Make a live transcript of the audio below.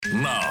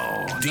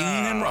Now, Dean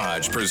and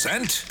Raj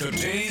present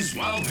today's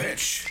Wild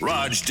Pitch.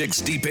 Raj digs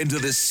deep into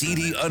the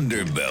seedy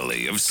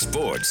underbelly of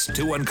sports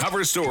to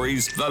uncover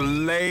stories the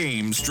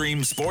lame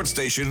stream sports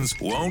stations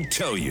won't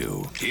tell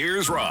you.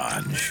 Here's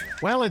Raj.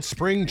 Well, it's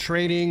spring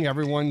training.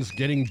 Everyone's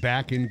getting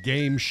back in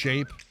game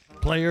shape.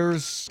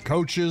 Players,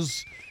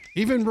 coaches,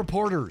 even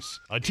reporters.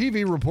 A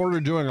TV reporter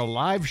doing a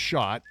live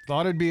shot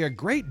thought it'd be a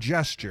great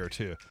gesture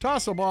to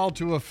toss a ball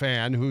to a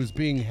fan who's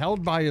being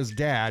held by his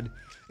dad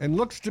and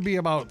looks to be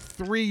about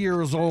 3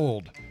 years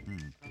old,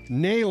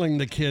 nailing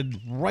the kid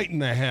right in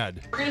the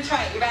head. We're going to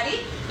try it. You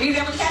ready? Are you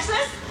able to catch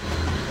this?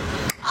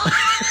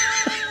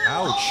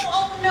 Ouch.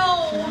 Oh,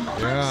 no.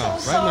 Yeah, I'm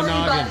so right in the sorry,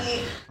 noggin.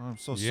 buddy. I'm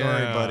so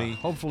sorry, buddy.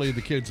 Hopefully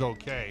the kid's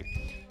okay.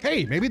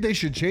 Hey, maybe they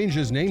should change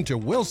his name to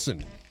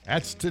Wilson.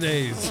 That's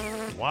today's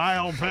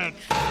Wild Pitch.